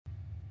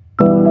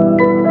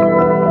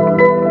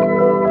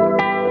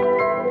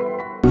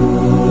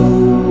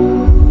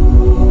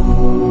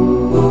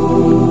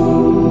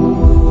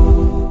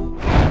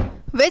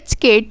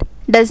kid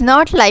does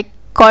not like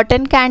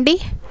cotton candy?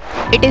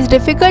 It is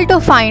difficult to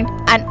find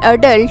an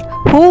adult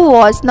who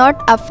was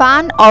not a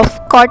fan of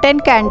cotton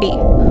candy.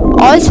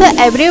 Also,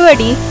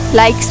 everybody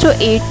likes to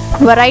eat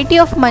variety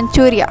of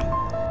Manchuria.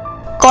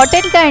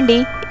 Cotton candy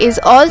is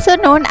also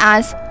known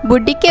as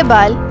Buddhi ke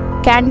Baal,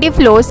 candy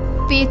floss,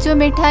 Pechu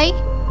mithai,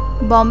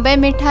 Bombay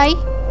mithai.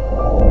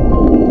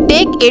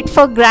 Take it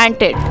for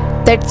granted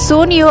that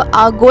soon you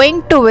are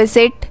going to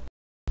visit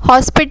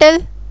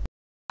hospital.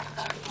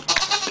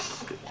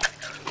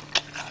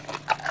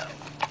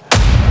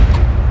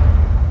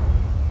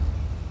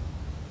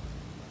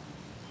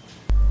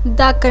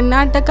 The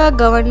Karnataka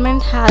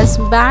government has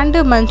banned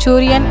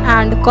Manchurian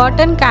and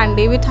cotton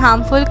candy with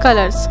harmful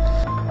colors.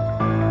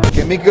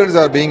 Chemicals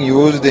are being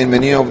used in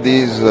many of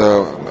these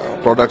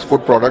products,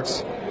 food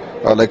products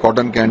like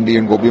cotton candy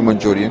and Gobi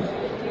Manchurian,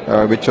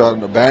 which are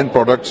banned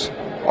products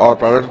or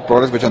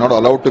products which are not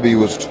allowed to be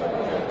used.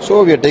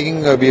 So we have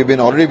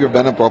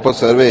done a proper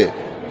survey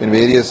in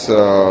various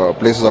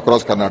places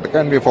across Karnataka,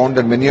 and we found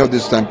that many of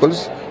these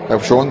samples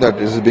have shown that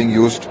this is being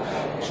used.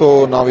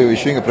 So now we are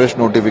issuing a fresh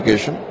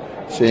notification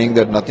saying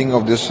that nothing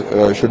of this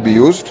should be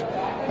used,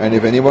 and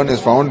if anyone is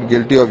found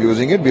guilty of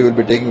using it, we will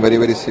be taking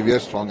very severe,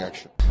 strong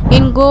action.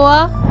 In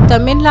Goa,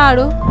 Tamil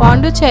Nadu,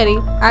 Pondicherry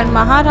and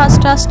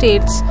Maharashtra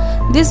states,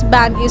 this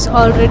ban is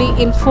already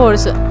in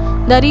force.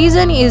 The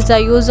reason is the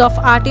use of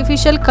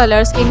artificial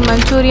colors in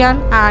Manchurian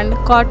and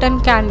cotton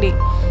candy.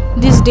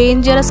 These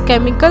dangerous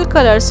chemical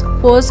colors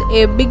pose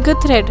a big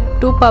threat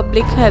to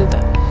public health.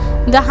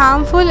 The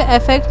harmful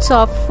effects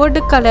of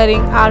food coloring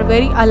are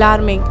very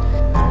alarming.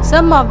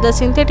 Some of the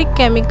synthetic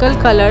chemical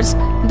colors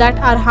that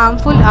are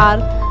harmful are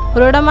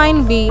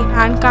Rhodamine-B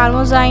and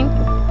Carmoisine,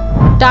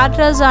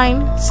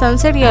 Tartrazine,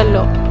 sunset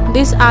yellow.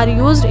 These are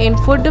used in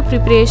food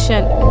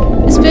preparation,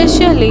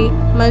 especially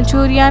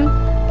Manchurian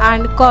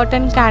and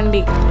cotton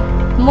candy.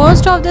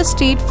 Most of the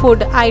street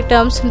food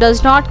items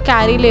does not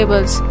carry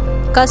labels.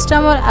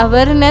 Customer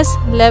awareness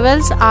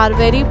levels are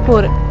very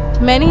poor.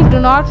 Many do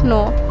not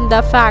know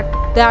the fact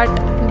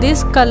that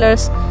these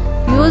colors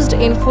used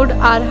in food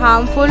are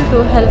harmful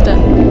to health.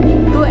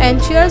 To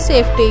ensure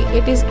safety,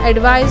 it is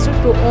advised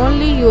to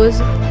only use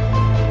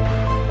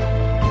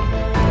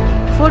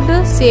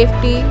Food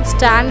Safety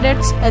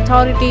Standards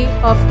Authority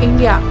of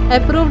India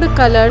approved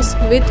colors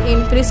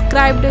within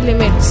prescribed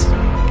limits.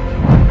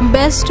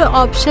 Best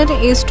option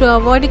is to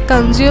avoid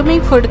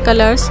consuming food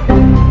colors.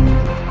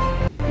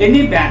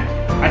 Any ban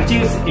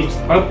achieves its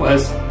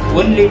purpose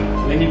only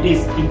when it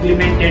is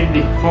implemented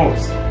with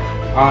force,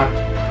 or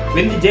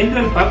when the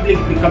general public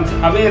becomes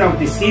aware of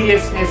the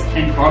seriousness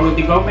and follow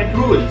the government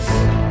rules.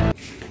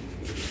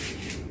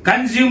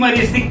 Consumer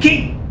is the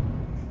king.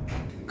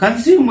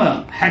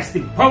 Consumer has the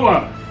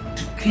power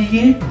to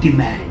create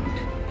demand,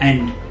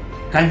 and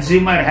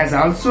consumer has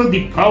also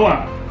the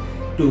power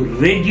to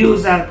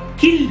reduce or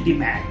kill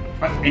demand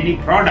for any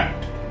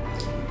product.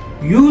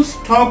 You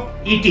stop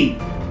eating,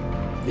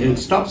 they will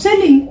stop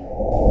selling.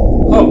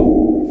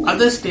 Oh,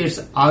 other states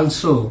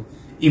also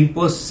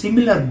impose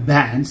similar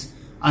bans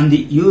on the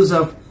use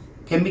of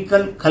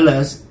chemical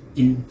colors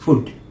in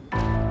food.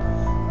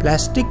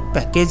 Plastic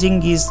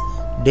packaging is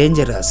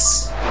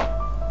dangerous.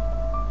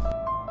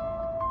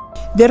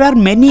 There are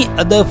many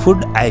other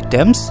food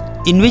items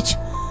in which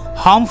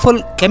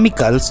harmful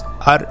chemicals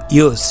are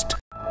used.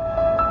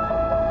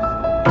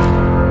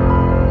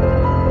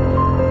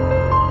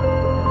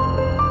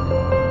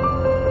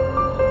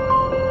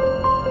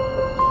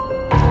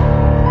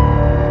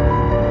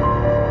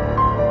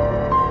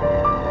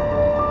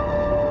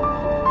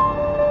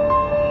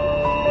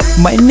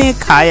 मैंने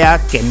खाया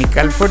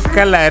chemical food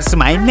colours,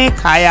 मैंने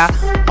खाया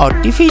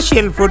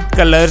artificial food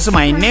colours,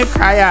 मैंने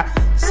खाया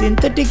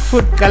synthetic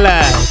food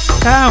colors.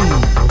 Come,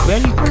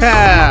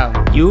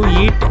 welcome. You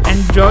eat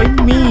and join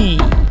me.